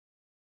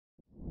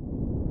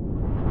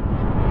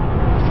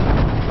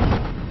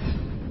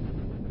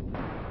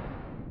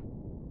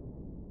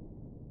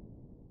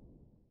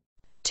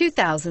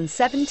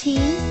2017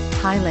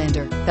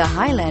 Highlander. The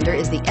Highlander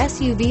is the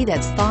SUV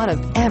that's thought of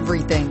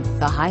everything.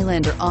 The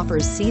Highlander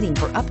offers seating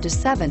for up to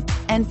 7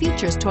 and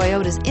features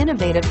Toyota's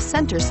innovative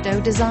center stow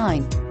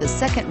design. The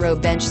second row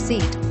bench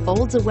seat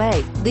folds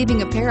away,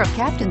 leaving a pair of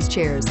captain's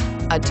chairs.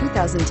 A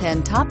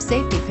 2010 top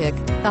safety pick,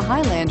 the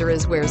Highlander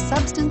is where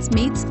substance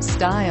meets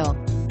style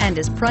and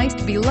is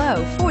priced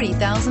below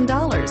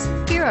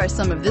 $40,000. Here are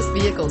some of this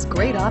vehicle's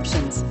great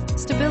options: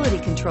 stability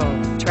control,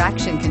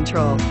 traction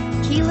control,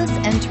 keyless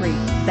entry,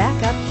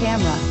 backup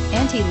camera,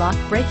 anti-lock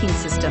braking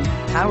system,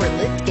 power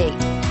lift gate,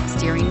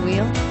 steering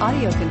wheel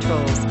audio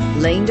controls,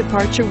 lane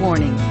departure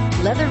warning,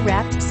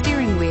 leather-wrapped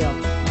steering wheel,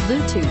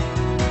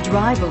 Bluetooth.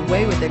 Drive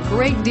away with a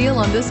great deal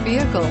on this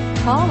vehicle.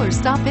 Call or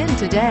stop in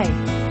today.